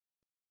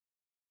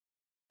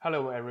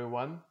Hello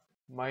everyone,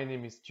 my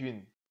name is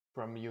Jun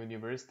from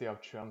University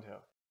of Toronto,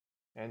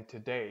 and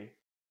today,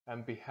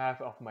 on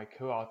behalf of my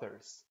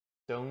co-authors,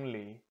 Dong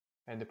Li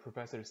and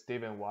Professor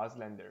Steven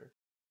Waslander,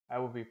 I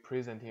will be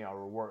presenting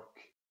our work,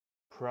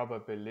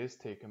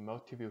 Probabilistic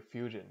Multiview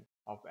Fusion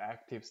of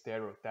Active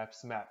Stereo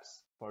Depth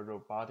Maps for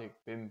Robotic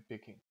Beam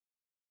Picking.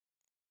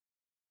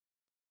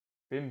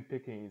 Beam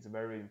picking is a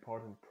very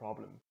important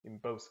problem in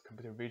both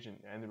computer vision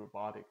and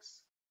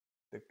robotics.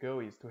 The goal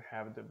is to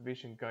have the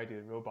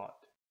vision-guided robot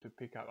to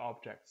pick up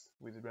objects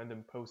with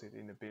random poses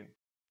in the beam.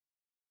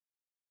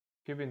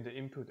 Given the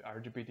input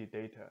RGBD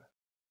data,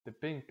 the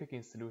beam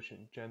picking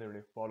solution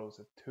generally follows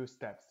a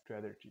two-step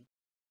strategy: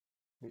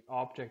 the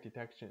object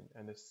detection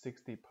and the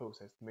 60 pose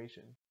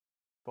estimation,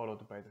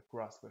 followed by the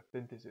grasp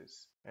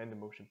synthesis and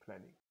motion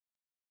planning.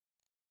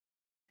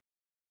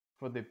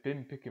 For the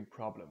beam picking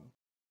problem,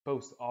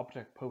 both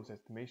object pose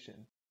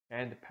estimation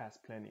and path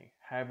planning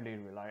heavily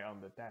rely on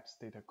the depth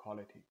data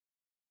quality.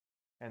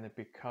 And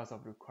because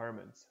of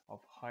requirements of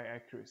high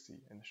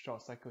accuracy and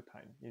short cycle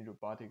time in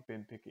robotic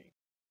beam picking,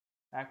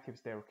 active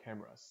stereo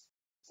cameras,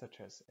 such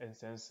as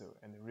N-Sensor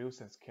and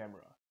RealSense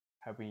camera,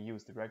 have been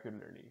used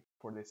regularly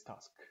for this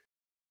task.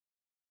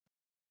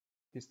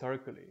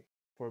 Historically,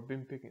 for a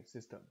beam picking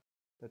system,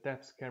 the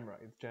depth camera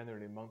is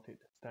generally mounted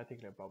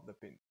statically above the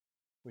beam,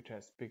 which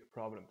has big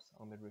problems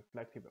on the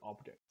reflective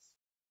objects.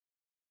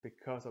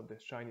 Because of the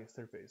shiny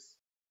surface,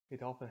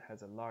 it often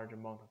has a large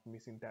amount of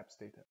missing depth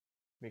data,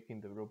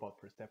 making the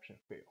robot perception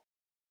fail.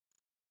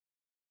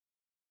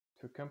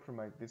 To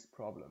compromise this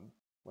problem,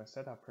 when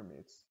setup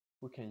permits,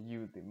 we can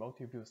use the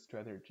multi-view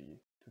strategy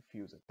to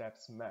fuse the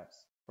depth maps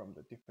from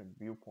the different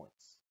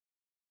viewpoints.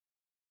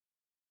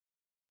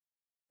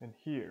 And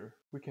here,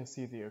 we can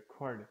see the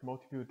acquired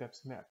multi-view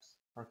depth maps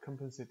are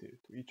compensated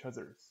to each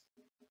other's.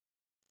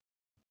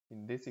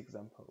 In this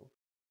example,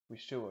 we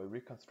show a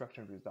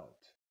reconstruction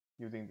result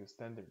using the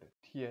standard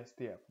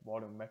TSDF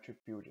volumetric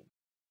fusion,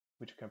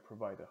 which can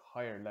provide a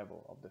higher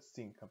level of the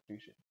scene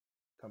completion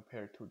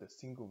compared to the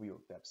single-view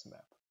depth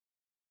map.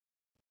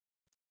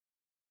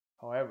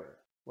 However,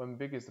 one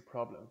biggest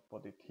problem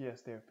for the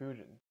TSDF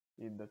fusion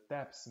is the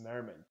depth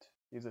measurement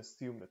is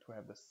assumed to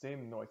have the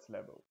same noise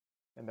level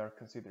and are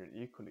considered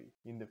equally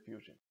in the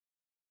fusion.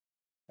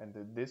 And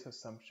this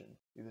assumption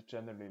is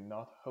generally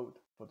not held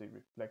for the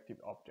reflective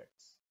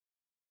objects.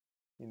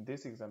 In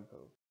this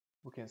example,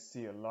 we can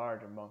see a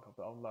large amount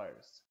of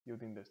outliers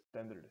using the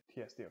standard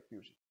TSDF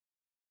fusion.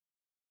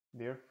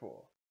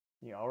 Therefore,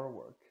 in our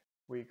work,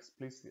 we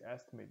explicitly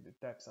estimate the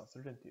depth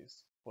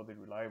uncertainties for the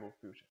reliable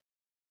fusion.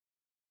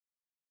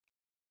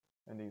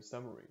 And in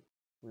summary,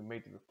 we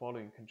made the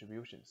following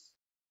contributions.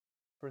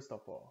 First of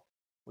all,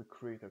 we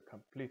create a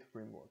complete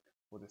framework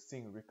for the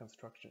scene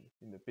reconstruction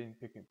in the beam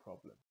picking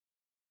problem,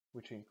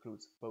 which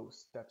includes both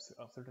depth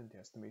uncertainty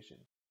estimation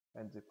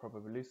and the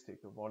probabilistic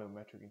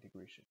volumetric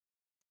integration.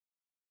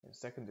 And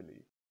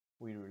secondly,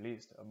 we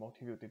released a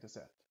multi-view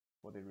dataset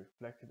for the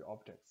reflected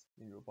objects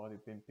in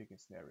robotic beam picking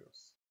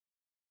scenarios,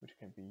 which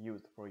can be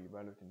used for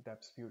evaluating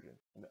depth fusion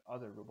and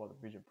other robotic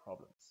vision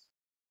problems.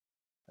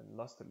 And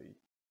lastly,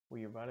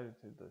 we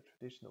evaluated the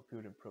traditional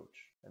fusion approach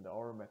and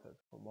our method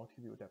for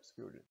multi-view depth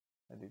fusion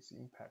and its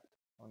impact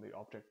on the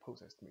object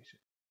pose estimation.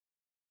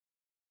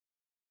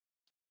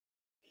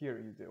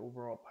 Here is the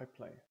overall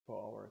pipeline for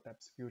our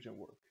depth fusion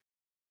work.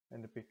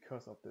 And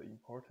because of the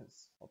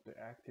importance of the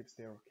active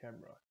stereo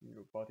camera in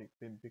robotic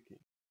beam picking,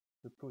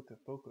 we put the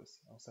focus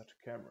on such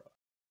camera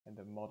and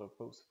model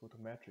both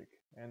photometric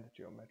and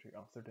geometric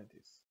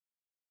uncertainties.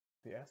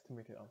 The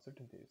estimated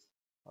uncertainties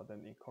are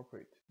then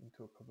incorporated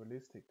into a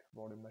probabilistic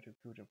volumetric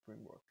fusion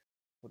framework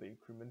for the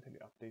incrementally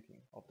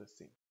updating of the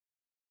scene.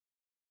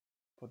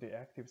 For the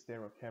active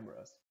stereo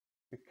cameras,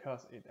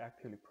 because it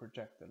actively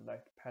projects the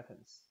light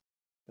patterns,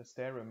 the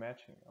stereo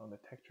matching on the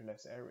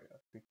textureless area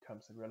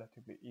becomes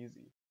relatively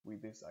easy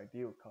with this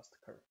ideal cost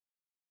curve.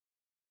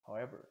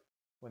 However,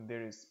 when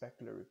there is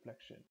specular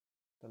reflection,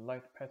 the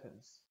light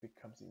patterns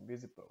becomes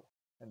invisible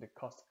and the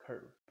cost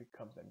curve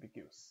becomes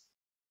ambiguous.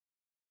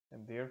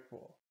 And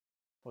therefore,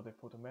 for the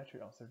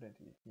photometric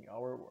uncertainty in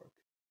our work,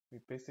 we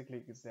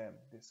basically examine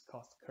these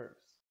cost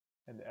curves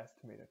and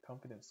estimate a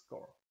confidence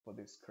score for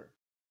this curve.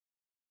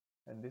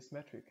 And this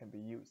metric can be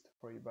used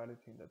for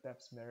evaluating the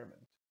depth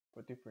measurement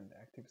for different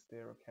active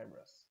stereo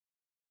cameras.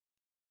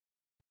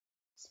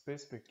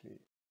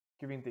 Specifically,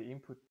 given the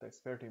input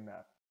disparity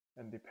map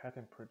and the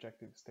pattern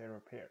projected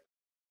stereo pair,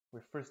 we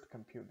first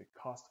compute the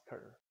cost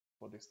curve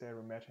for the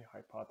stereo matching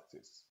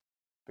hypothesis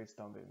based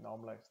on the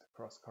normalized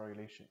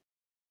cross-correlation.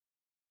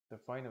 The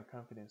final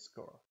confidence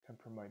score can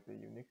provide the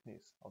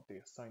uniqueness of the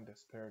assigned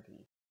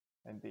disparity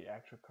and the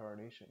actual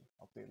correlation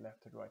of the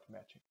left-right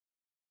matching.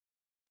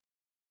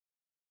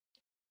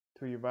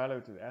 To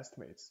evaluate the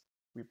estimates,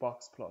 we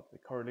box plot the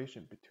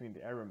correlation between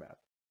the error map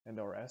and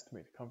our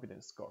estimated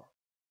confidence score.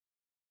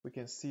 We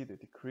can see the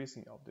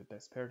decreasing of the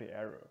disparity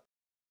error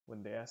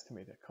when the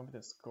estimated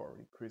confidence score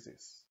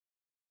increases.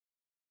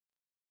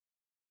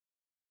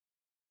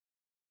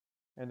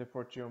 And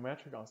for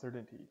geometric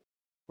uncertainty,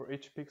 for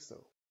each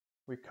pixel,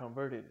 we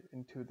convert it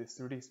into the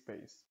 3D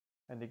space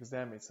and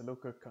examine its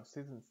local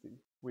consistency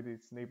with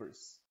its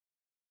neighbors.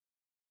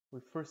 We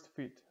first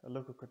fit a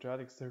local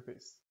quadratic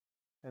surface,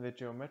 and the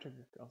geometric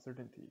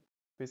uncertainty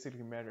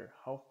basically measures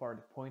how far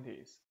the point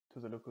is to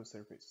the local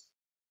surface.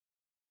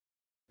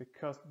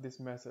 Because this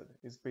method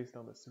is based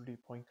on the 3D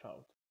point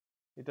cloud,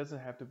 it doesn't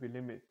have to be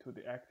limited to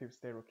the active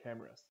stereo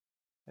cameras,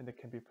 and it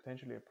can be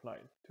potentially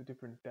applied to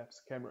different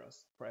depth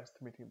cameras for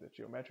estimating the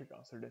geometric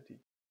uncertainty.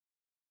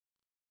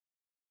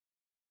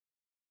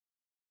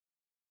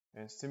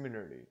 And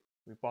similarly,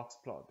 we box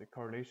plot the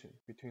correlation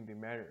between the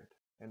measured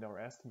and our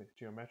estimated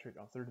geometric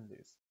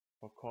uncertainties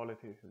for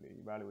qualitative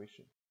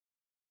evaluation.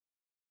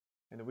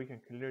 And we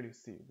can clearly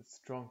see the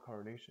strong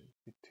correlation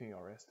between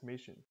our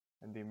estimation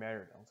and the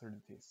measured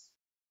uncertainties.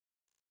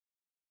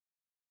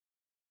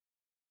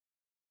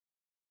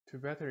 To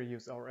better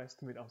use our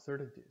estimate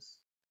uncertainties,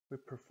 we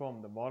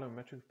perform the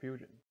volumetric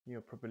fusion in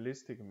a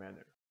probabilistic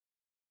manner.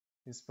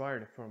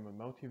 Inspired from a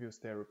multi-view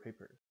stereo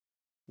paper,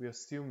 we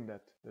assume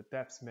that the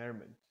depth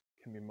measurement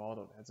can be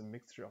modeled as a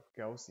mixture of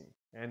Gaussian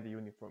and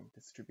uniform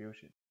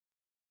distribution.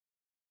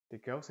 The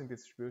Gaussian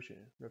distribution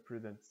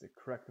represents the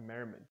correct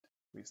measurement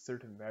with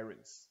certain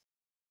variance,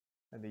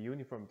 and the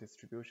uniform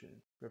distribution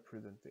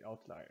represents the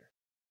outlier.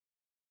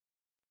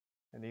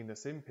 And in the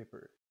same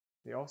paper,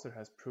 the author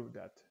has proved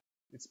that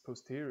its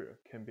posterior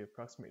can be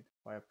approximated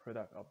by a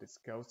product of this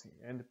Gaussian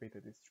and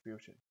beta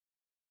distribution.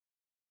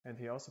 And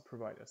he also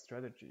provides a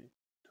strategy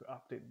to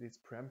update these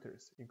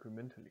parameters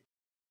incrementally.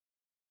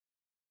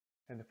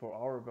 And for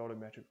our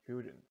volumetric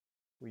fusion,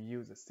 we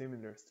use a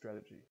similar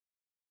strategy.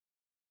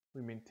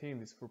 We maintain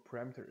these 4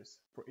 parameters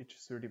for each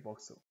 3D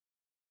voxel,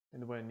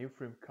 and when a new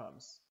frame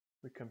comes,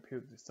 we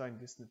compute the sign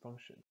distance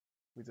function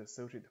with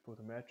associated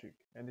photometric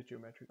and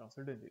geometric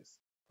uncertainties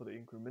for the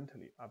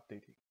incrementally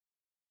updating.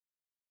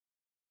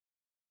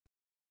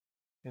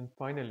 And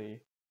finally,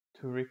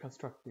 to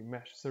reconstruct the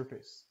mesh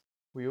surface,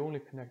 we only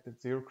connect the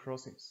zero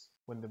crossings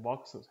when the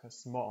voxel has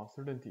small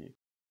uncertainty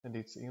and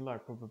its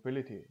inlier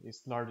probability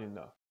is large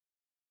enough.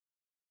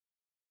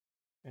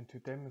 And to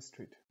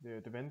demonstrate the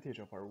advantage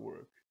of our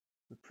work,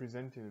 we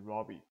presented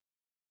ROBI,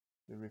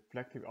 the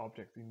reflective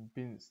objects in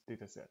bins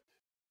dataset.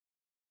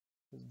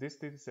 This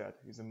dataset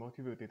is a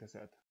multi-view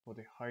dataset for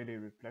the highly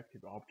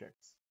reflective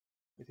objects.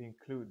 It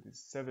includes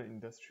 7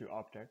 industrial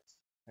objects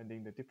and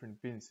in the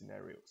different bin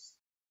scenarios.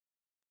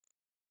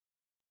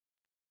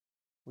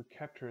 We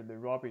captured the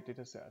ROBI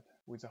dataset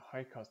with a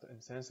high-cost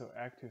unsensor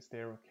active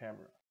stereo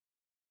camera.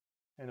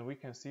 And we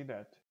can see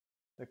that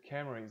the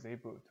camera is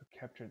able to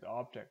capture the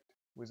object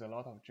with a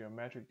lot of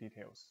geometric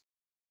details.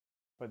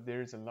 But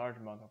there is a large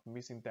amount of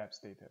missing depth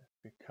data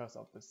because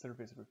of the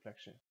surface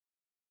reflection.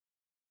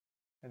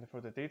 And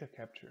for the data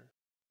capture,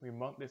 we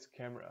mount this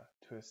camera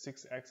to a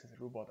 6-axis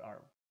robot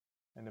arm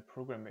and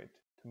program it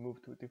to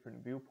move to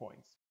different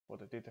viewpoints for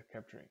the data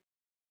capturing.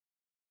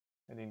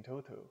 And in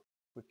total,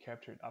 we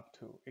captured up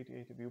to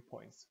 88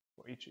 viewpoints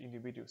for each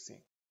individual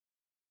scene.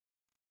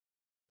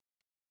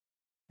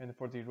 And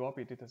for the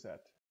ROBI dataset,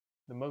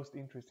 the most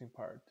interesting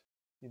part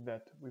is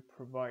that we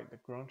provide the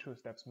ground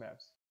truth depth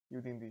maps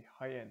using the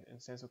high-end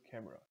sensor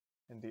camera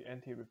and the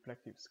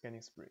anti-reflective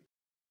scanning spray.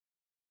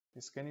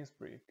 The scanning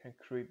spray can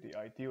create the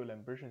ideal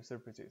inversion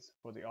surfaces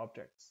for the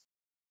objects,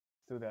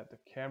 so that the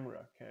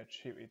camera can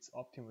achieve its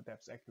optimal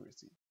depth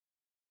accuracy.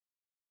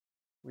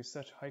 With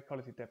such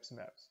high-quality depth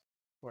maps,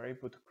 we are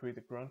able to create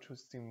a ground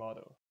truth scene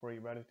model for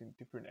evaluating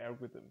different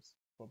algorithms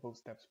for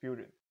both depth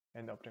fusion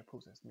and object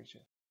pose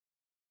estimation.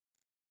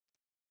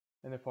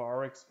 And for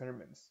our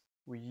experiments,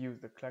 we use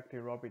the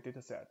collected ROBI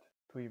dataset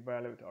to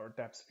evaluate our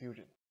depth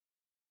fusion.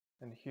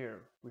 And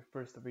here, we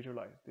first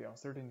visualize the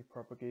uncertainty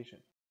propagation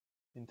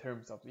in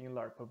terms of the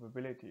inlier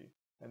probability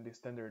and the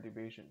standard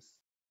deviations.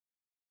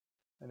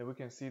 And we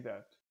can see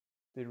that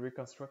the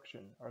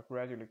reconstruction are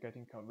gradually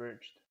getting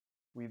converged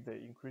with the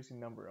increasing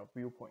number of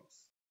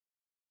viewpoints.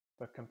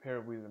 But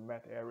compared with the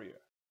matte area,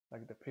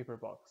 like the paper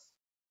box,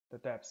 the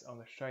depth on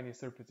the shiny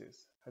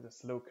surfaces has a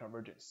slow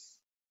convergence.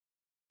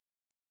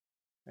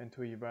 And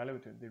to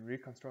evaluate the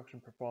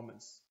reconstruction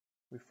performance,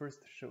 we first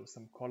show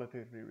some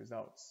qualitative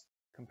results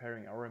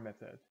comparing our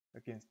method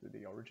against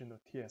the original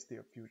TSD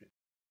of fusion.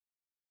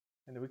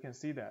 And we can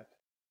see that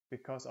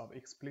because of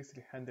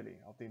explicit handling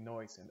of the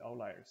noise and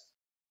outliers,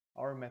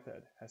 our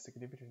method has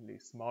significantly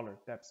smaller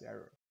depth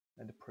error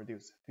and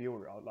produce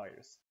fewer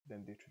outliers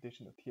than the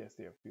traditional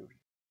TSD of fusion.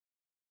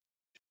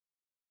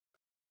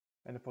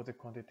 And for the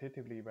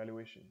quantitative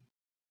evaluation,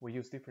 we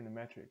use different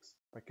metrics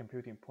by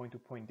computing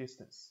point-to-point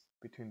distance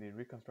between the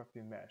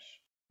reconstructed mesh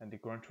and the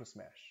ground truth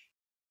mesh.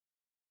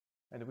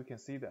 And we can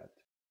see that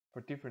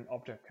for different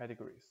object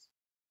categories,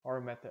 our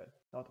method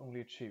not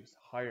only achieves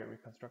higher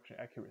reconstruction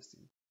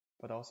accuracy,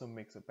 but also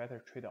makes a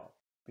better trade-off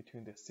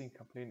between the scene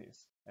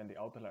completeness and the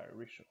outlier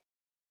ratio.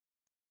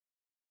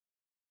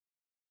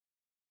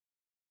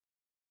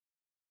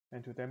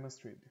 And to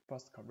demonstrate the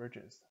fast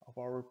convergence of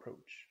our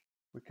approach,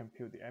 we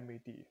compute the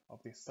MAD of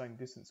the sign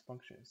distance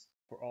functions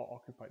for all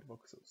occupied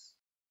voxels.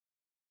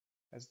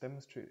 As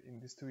demonstrated in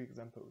these 2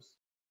 examples,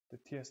 the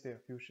TSD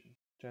of fusion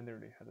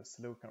generally has a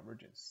slow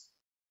convergence,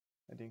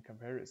 and in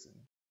comparison,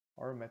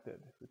 our method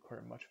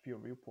requires much fewer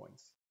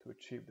viewpoints to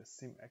achieve the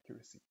same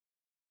accuracy.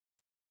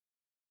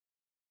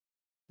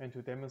 And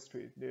to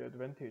demonstrate the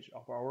advantage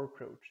of our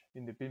approach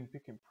in the bin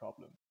picking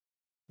problem,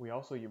 we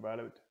also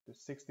evaluate the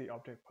 6D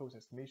object pose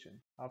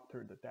estimation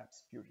after the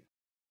depth fusion.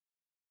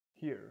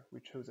 Here, we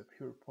chose a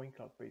pure point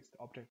cloud-based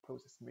object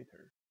pose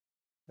estimator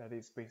that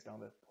is based on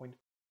the point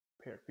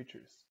pair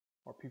features,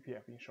 or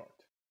PPF in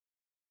short.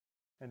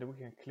 And we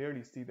can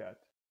clearly see that,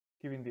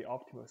 given the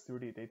optimal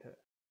 3D data,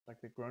 like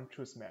the ground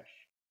truth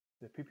mesh,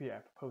 the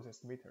PPF pose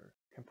estimator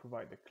can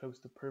provide the close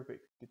to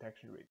perfect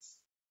detection rates.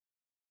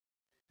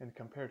 And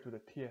compared to the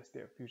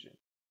TSDF fusion,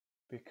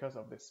 because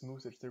of the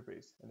smoother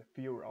surface and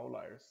fewer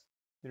outliers,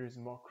 there is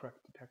more correct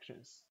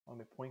detections on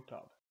the point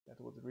cloud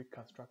that was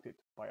reconstructed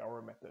by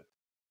our method.